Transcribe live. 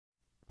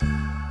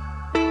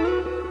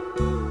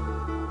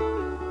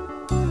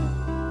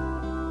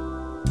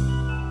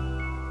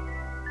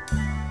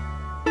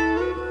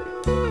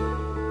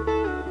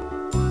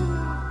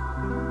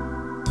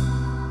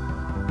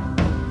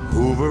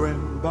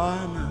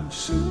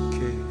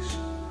suitcase,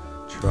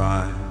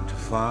 trying to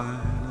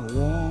find a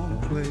warm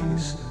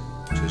place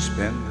to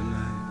spend the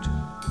night.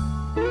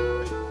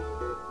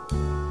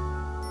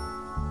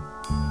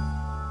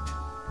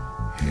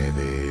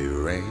 Heavy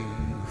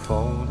rain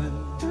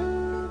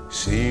falling,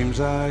 seems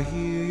I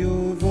hear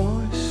your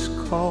voice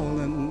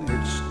calling.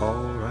 It's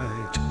all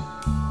right.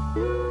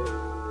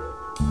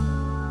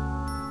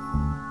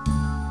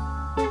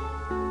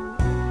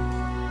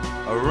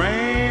 A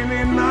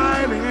rainy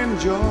night in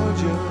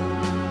Georgia,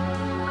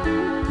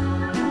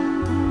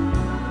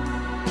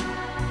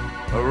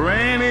 a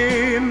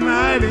rainy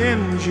night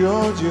in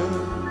Georgia.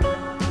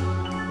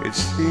 It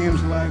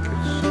seems like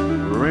it's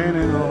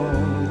raining all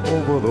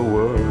over the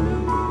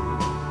world.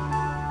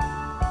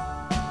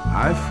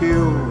 I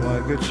feel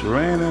like it's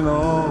raining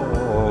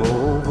all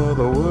over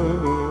the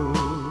world.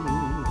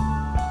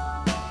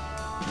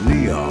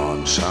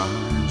 Neon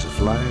signs are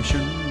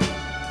flashing,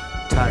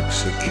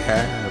 taxi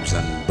cabs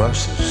and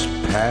buses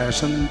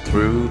passing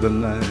through the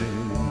night.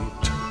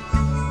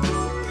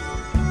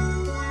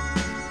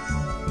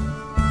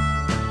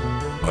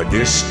 A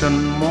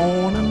distant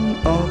moaning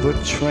of a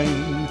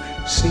train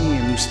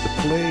seems to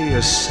play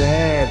a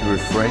sad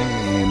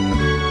refrain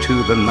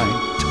to the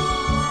night.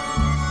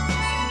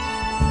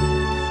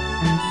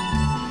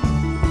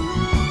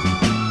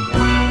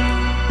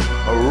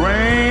 A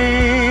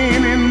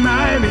rainy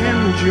night in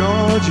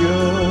Georgia,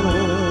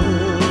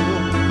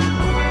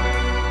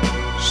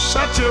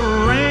 such a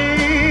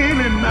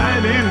rainy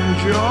night in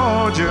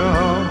Georgia.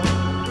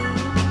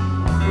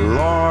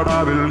 Lord,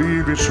 I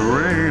believe it's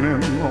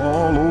raining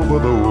all over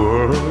the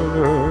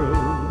world.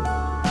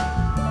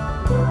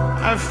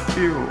 I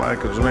feel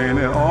like it's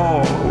raining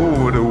all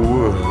over the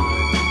world.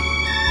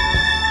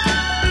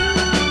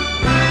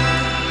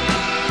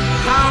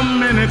 How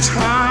many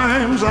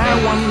times I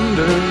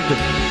wondered,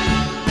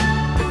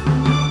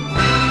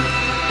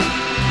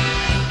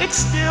 it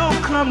still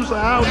comes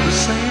out the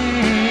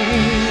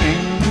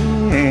same.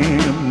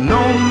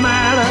 No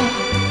matter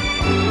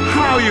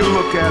how you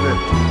look at it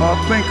or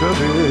think of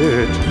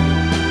it,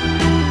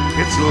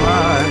 it's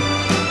life,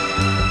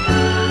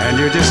 and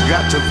you just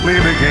got to play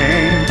the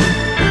game.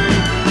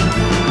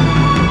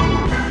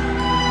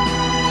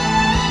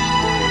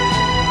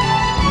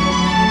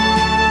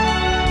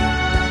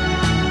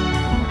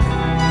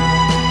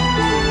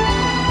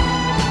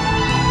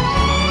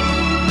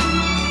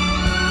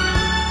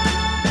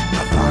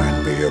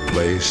 A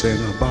place in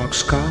a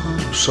boxcar,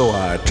 so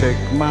I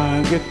take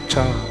my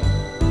guitar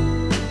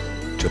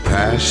to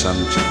pass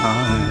some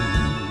time.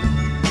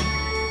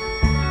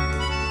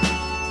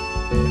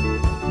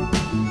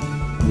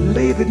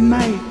 Late at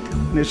night,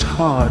 it's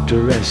hard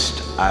to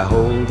rest. I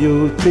hold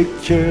your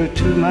picture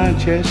to my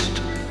chest,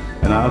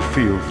 and I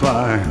feel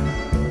fine.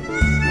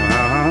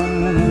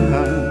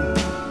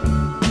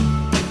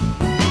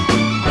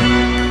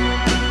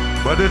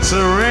 But it's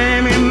a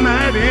rainy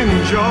night in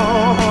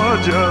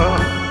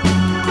Georgia.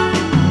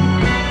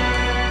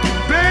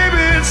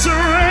 It's a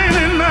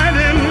rainy night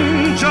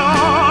in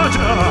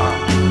Georgia.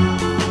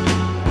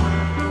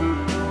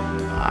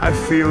 I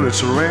feel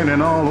it's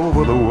raining all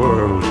over the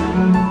world.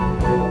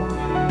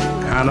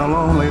 Kinda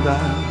lonely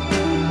there,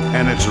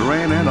 and it's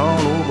raining all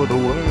over the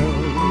world.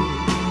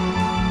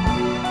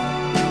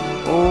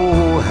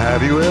 Oh,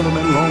 have you ever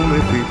been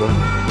lonely, people,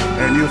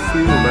 and you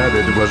feel that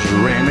it was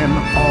raining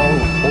all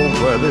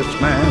over this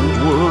man's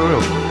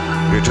world?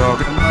 You're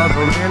talking about a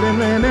raining,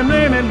 raining,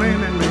 raining,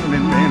 raining,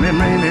 raining, raining,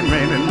 raining,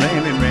 raining,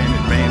 raining,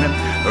 raining, raining,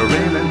 a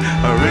raining,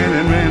 a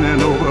raining,